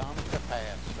seems to come to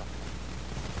pass.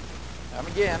 And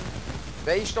again,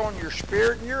 based on your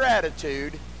spirit and your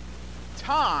attitude,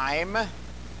 time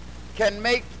can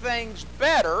make things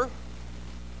better,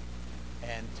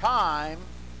 and time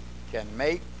can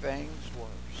make things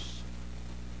worse,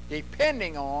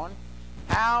 depending on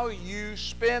how you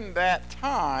spend that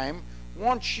time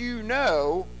once you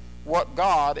know what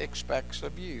God expects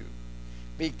of you.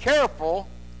 Be careful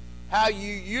how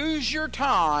you use your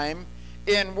time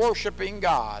in worshiping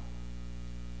God,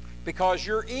 because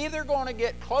you're either going to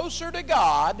get closer to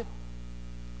God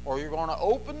or you're going to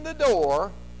open the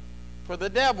door for the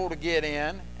devil to get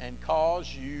in and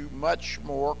cause you much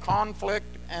more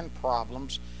conflict and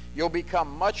problems. You'll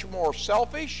become much more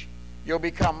selfish. You'll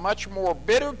become much more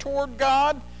bitter toward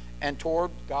God and toward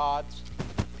God's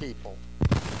people.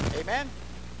 Amen?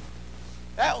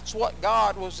 That's what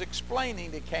God was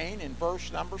explaining to Cain in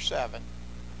verse number 7.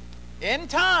 In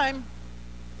time,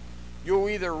 you'll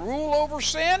either rule over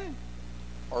sin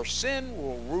or sin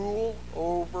will rule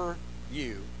over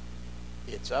you.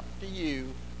 It's up to you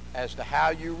as to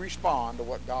how you respond to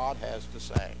what God has to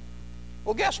say.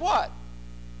 Well, guess what?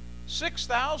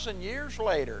 6,000 years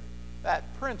later,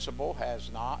 that principle has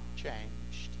not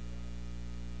changed.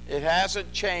 It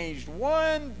hasn't changed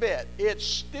one bit. It's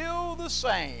still the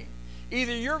same.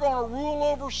 Either you're going to rule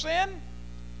over sin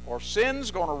or sin's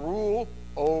going to rule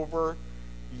over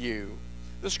you.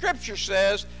 The scripture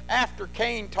says, after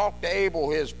Cain talked to Abel,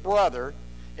 his brother,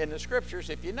 in the scriptures,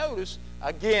 if you notice,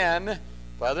 again,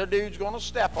 the other dude's going to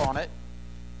step on it.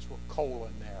 a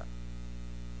colon there.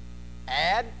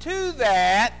 Add to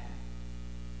that,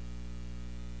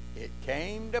 it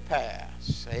came to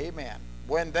pass, amen,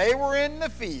 when they were in the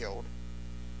field,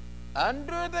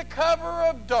 under the cover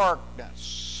of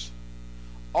darkness,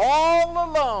 all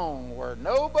alone where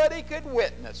nobody could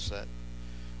witness it,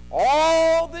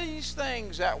 all these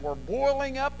things that were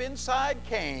boiling up inside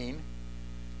Cain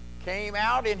came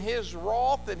out in his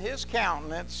wrath and his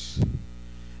countenance,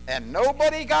 and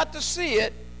nobody got to see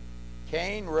it.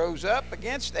 Cain rose up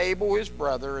against Abel his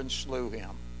brother and slew him.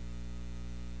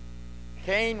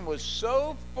 Cain was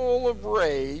so full of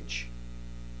rage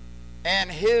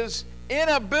and his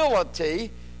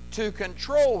inability to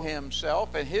control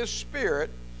himself and his spirit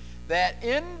that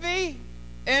envy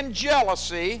and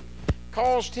jealousy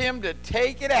caused him to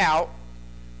take it out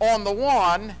on the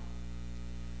one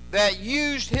that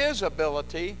used his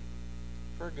ability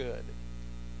for good.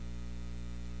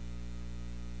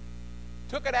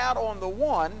 Took it out on the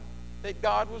one that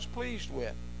God was pleased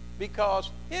with, because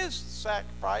his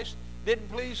sacrifice didn't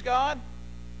please God.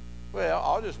 Well,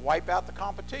 I'll just wipe out the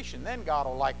competition. Then God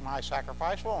will like my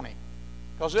sacrifice, won't he?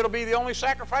 Because it'll be the only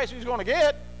sacrifice he's going to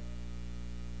get.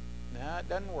 No, it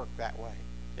doesn't work that way.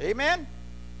 Amen?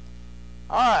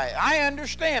 All right, I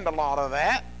understand a lot of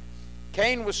that.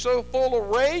 Cain was so full of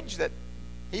rage that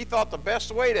he thought the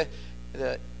best way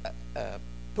to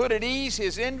put at ease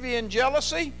his envy and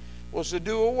jealousy was to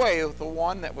do away with the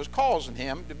one that was causing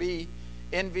him to be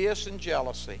envious and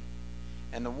jealousy.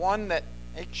 And the one that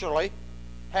actually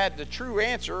had the true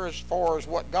answer as far as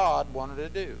what God wanted to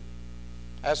do.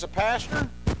 As a pastor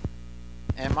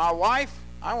and my wife,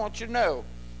 I want you to know,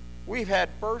 we've had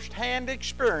first-hand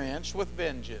experience with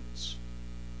vengeance.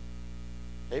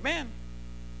 Amen.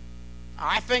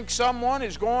 I think someone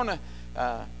is going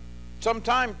to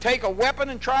sometime take a weapon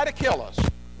and try to kill us.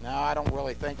 No, I don't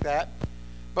really think that.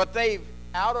 But they've,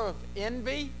 out of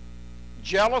envy,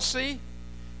 jealousy,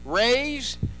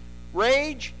 rage,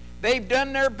 they've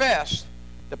done their best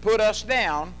to put us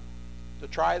down to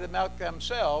try to make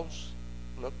themselves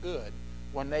look good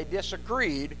when they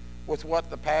disagreed with what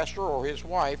the pastor or his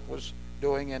wife was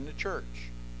doing in the church.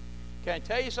 Can I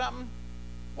tell you something?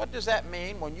 What does that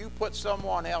mean when you put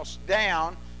someone else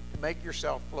down to make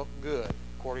yourself look good,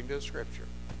 according to the Scripture?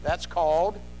 That's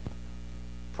called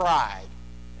pride.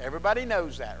 Everybody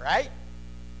knows that, right?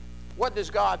 What does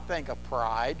God think of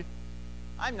pride?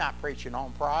 I'm not preaching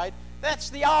on pride.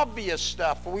 That's the obvious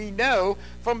stuff we know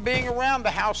from being around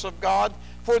the house of God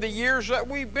for the years that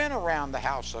we've been around the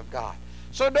house of God.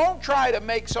 So don't try to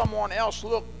make someone else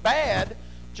look bad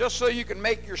just so you can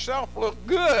make yourself look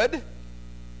good.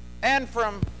 And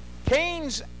from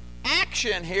Cain's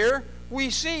action here, we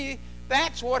see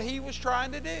that's what he was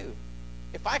trying to do.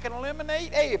 If I can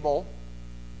eliminate Abel,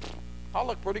 I'll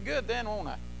look pretty good then, won't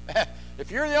I?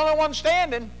 If you're the only one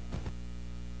standing,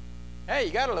 hey,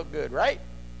 you got to look good, right?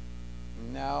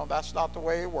 No, that's not the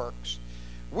way it works.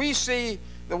 We see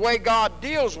the way God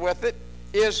deals with it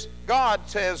is God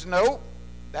says, no,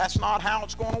 that's not how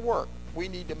it's going to work. We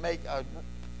need to make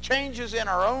changes in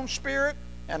our own spirit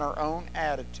and our own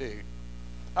attitude.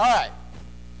 All right,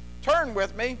 turn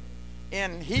with me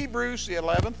in Hebrews, the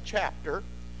 11th chapter.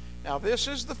 Now, this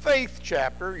is the faith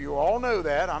chapter. You all know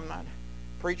that. I'm not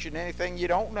preaching anything you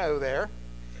don't know there.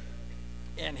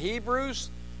 In Hebrews,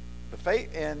 the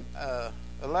faith in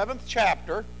 11th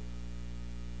chapter,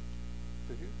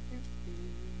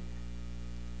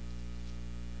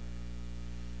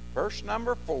 verse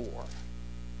number 4.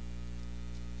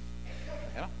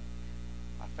 Yeah,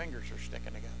 my fingers are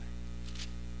sticking together.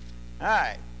 All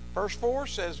right, verse 4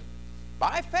 says,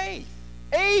 by faith,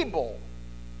 Abel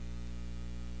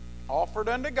offered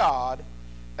unto God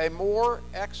a more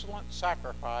excellent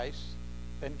sacrifice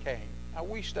than Cain. Now,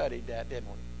 we studied that, didn't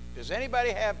we? Does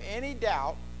anybody have any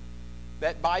doubt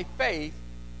that by faith,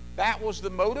 that was the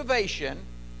motivation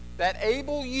that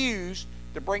Abel used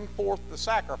to bring forth the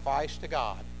sacrifice to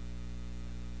God?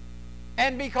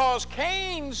 And because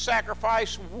Cain's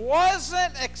sacrifice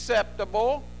wasn't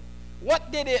acceptable,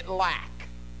 what did it lack?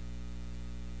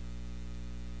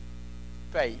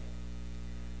 Faith.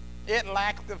 It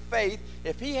lacked the faith.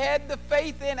 If he had the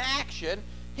faith in action,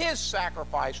 his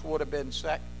sacrifice would have been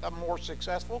more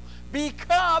successful,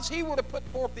 because he would have put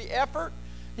forth the effort.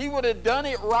 He would have done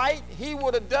it right. He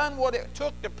would have done what it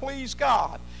took to please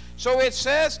God. So it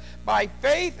says, by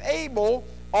faith Abel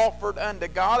offered unto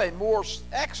God a more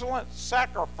excellent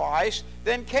sacrifice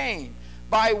than Cain,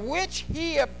 by which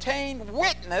he obtained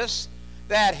witness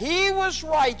that he was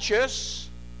righteous,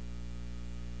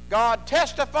 God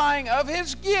testifying of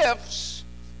his gifts,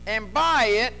 and by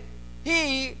it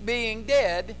he, being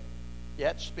dead,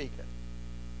 yet speaketh.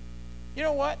 You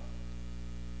know what?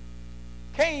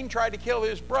 Cain tried to kill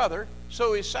his brother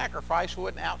so his sacrifice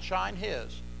wouldn't outshine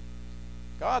his.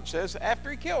 God says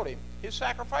after he killed him, his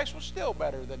sacrifice was still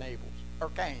better than Abel's or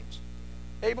Cain's.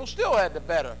 Abel still had the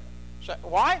better.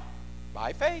 Why?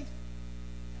 By faith.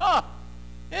 Huh.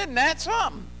 Isn't that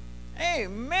something?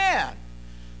 Amen.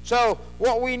 So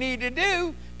what we need to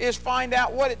do is find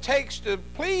out what it takes to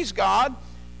please God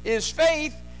is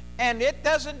faith, and it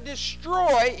doesn't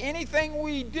destroy anything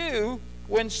we do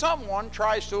when someone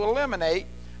tries to eliminate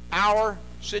our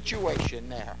situation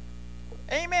there.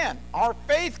 Amen. Our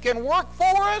faith can work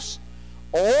for us,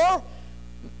 or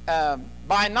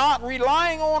by not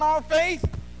relying on our faith,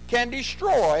 can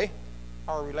destroy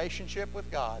our relationship with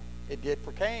God. It did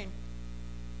for Cain.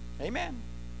 Amen.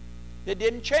 It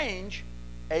didn't change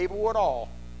Abel at all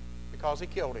because he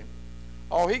killed him.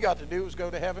 All he got to do was go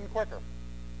to heaven quicker,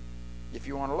 if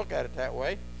you want to look at it that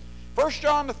way. 1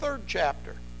 John, the 3rd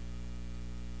chapter.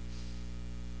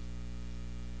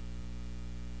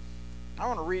 I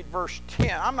want to read verse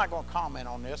 10. I'm not going to comment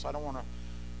on this. I don't want to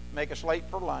make us late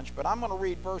for lunch, but I'm going to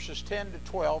read verses 10 to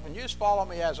 12, and you just follow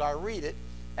me as I read it,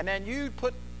 and then you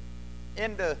put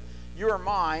into your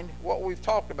mind what we've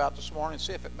talked about this morning and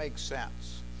see if it makes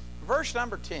sense. Verse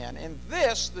number 10, in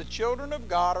this the children of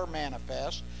God are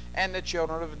manifest, and the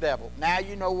children of the devil. Now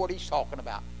you know what he's talking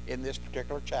about in this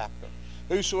particular chapter.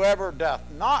 Whosoever doth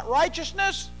not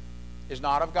righteousness is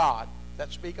not of God.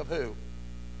 That speak of who?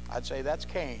 I'd say that's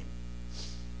Cain.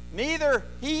 Neither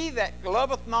he that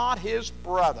loveth not his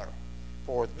brother.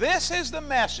 For this is the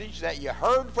message that you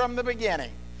heard from the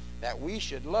beginning, that we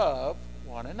should love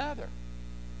one another.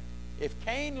 If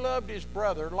Cain loved his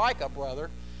brother like a brother,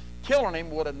 killing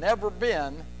him would have never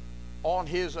been on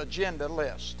his agenda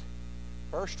list.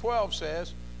 Verse 12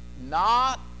 says,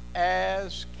 not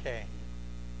as Cain.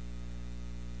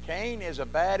 Cain is a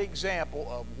bad example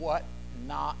of what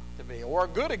not to be, or a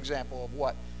good example of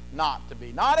what not to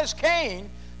be. Not as Cain,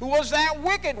 who was that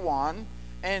wicked one,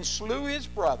 and slew his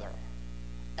brother.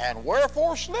 And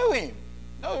wherefore slew him?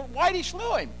 No, why'd he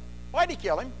slew him? Why'd he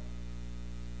kill him?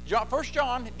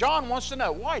 John wants to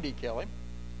know, why'd he kill him?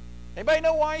 Anybody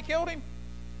know why he killed him?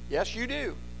 Yes, you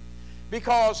do.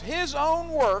 Because his own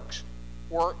works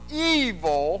were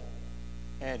evil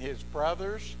and his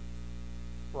brother's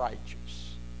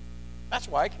righteous. That's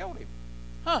why I killed him.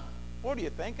 Huh, what do you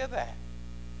think of that?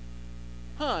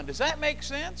 Huh, does that make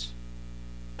sense?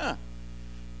 Huh.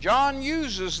 John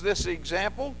uses this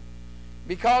example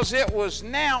because it was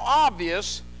now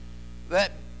obvious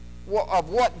that of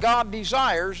what God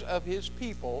desires of his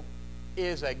people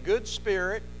is a good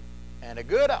spirit and a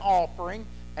good offering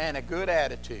and a good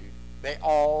attitude. They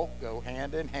all go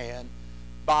hand in hand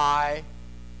by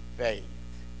faith.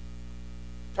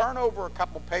 Turn over a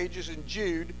couple pages in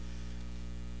Jude.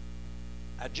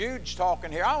 Now Jude's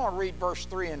talking here. I want to read verse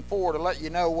 3 and 4 to let you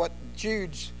know what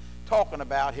Jude's talking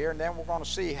about here, and then we're going to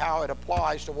see how it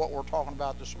applies to what we're talking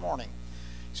about this morning.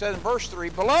 It says in verse 3,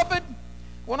 Beloved,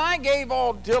 when I gave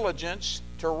all diligence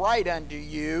to write unto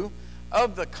you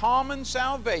of the common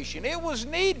salvation, it was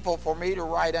needful for me to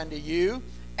write unto you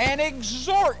and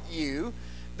exhort you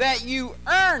that you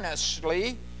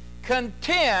earnestly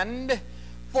contend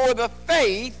for the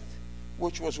faith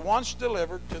which was once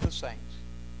delivered to the saints.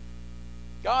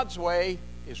 God's way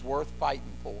is worth fighting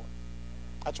for.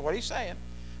 That's what he's saying.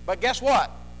 But guess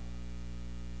what?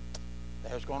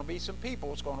 There's going to be some people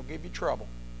that's going to give you trouble.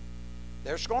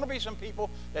 There's going to be some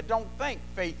people that don't think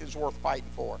faith is worth fighting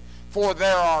for. For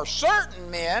there are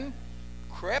certain men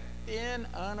crept in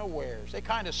unawares. They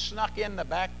kind of snuck in the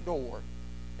back door.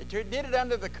 They did it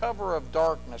under the cover of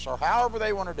darkness, or however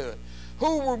they want to do it,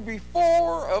 who were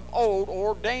before of old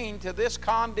ordained to this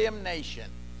condemnation.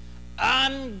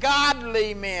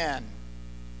 Ungodly men,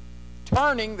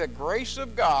 turning the grace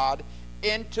of God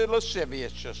into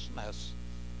lasciviousness.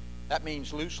 That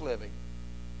means loose living.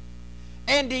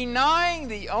 And denying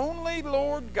the only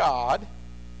Lord God.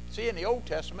 See, in the Old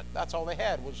Testament, that's all they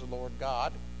had was the Lord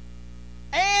God.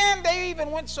 And they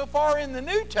even went so far in the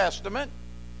New Testament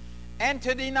and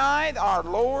to deny our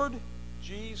Lord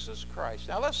Jesus Christ.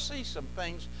 Now let's see some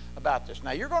things about this.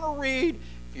 Now you're going to read,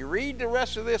 if you read the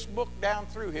rest of this book down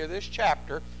through here, this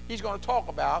chapter, he's going to talk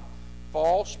about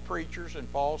false preachers and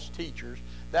false teachers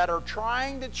that are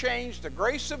trying to change the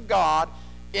grace of God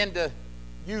into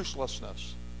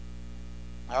uselessness.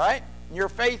 All right? And your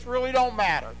faith really don't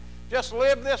matter. Just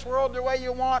live this world the way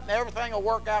you want and everything will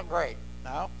work out great.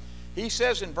 No. He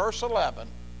says in verse 11,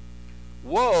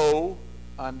 Woe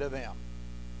unto them.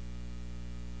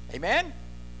 Amen?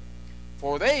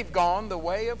 For they've gone the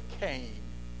way of Cain.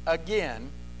 Again,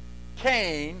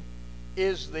 Cain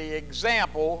is the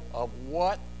example of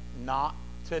what not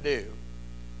to do.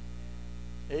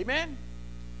 Amen?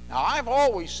 Now, I've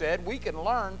always said we can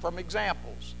learn from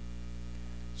examples.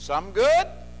 Some good,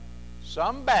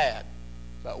 some bad.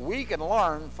 But we can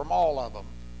learn from all of them.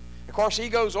 Of course, he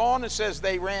goes on and says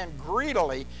they ran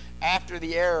greedily after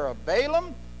the error of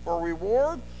Balaam for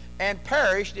reward and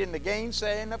perished in the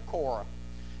gainsaying of Korah.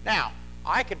 Now,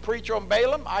 I could preach on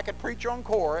Balaam, I could preach on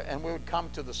Korah, and we would come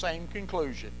to the same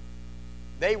conclusion.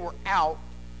 They were out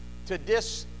to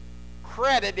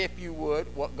discredit, if you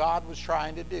would, what God was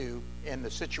trying to do in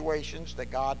the situations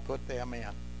that God put them in.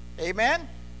 Amen?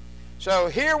 So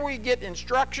here we get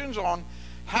instructions on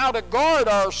how to guard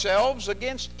ourselves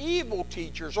against evil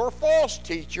teachers or false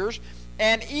teachers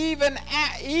and even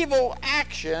evil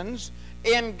actions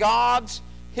in God's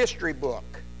history book.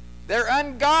 They're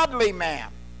ungodly men,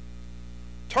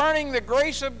 turning the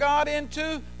grace of God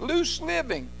into loose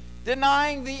living,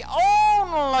 denying the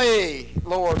only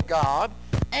Lord God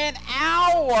and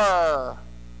our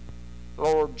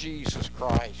Lord Jesus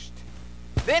Christ.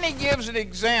 Then he gives an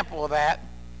example of that,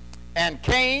 and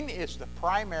Cain is the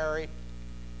primary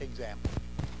example.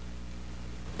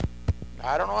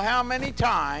 I don't know how many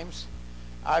times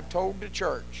I've told the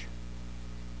church,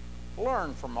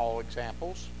 learn from all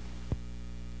examples,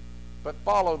 but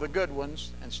follow the good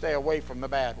ones and stay away from the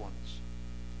bad ones.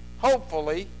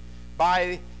 Hopefully,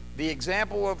 by the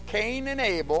example of Cain and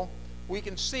Abel, we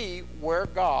can see where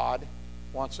God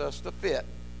wants us to fit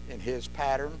in his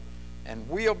pattern, and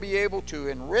we'll be able to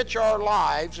enrich our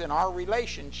lives and our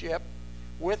relationship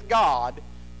with God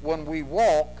when we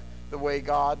walk the way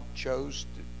God chose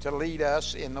to lead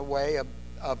us in the way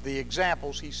of the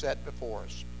examples he set before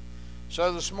us.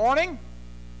 So this morning,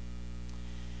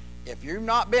 if you've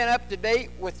not been up to date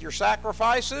with your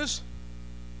sacrifices,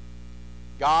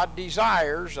 God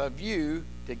desires of you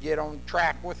to get on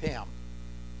track with him.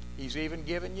 He's even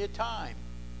given you time.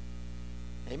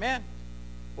 Amen.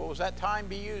 What was that time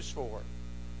be used for?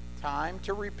 Time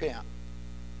to repent.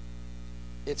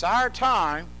 It's our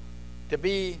time to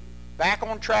be back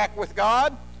on track with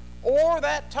God, or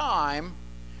that time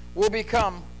will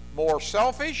become more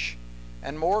selfish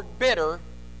and more bitter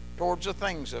towards the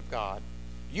things of God.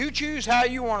 You choose how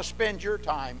you want to spend your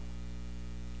time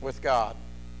with God.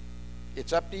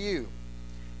 It's up to you.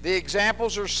 The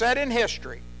examples are set in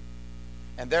history,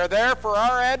 and they're there for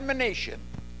our admonition.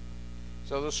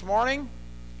 So this morning,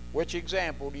 which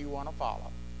example do you want to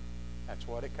follow? That's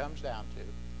what it comes down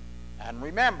to. And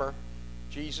remember,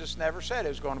 Jesus never said it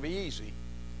was going to be easy,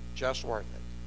 just worth it.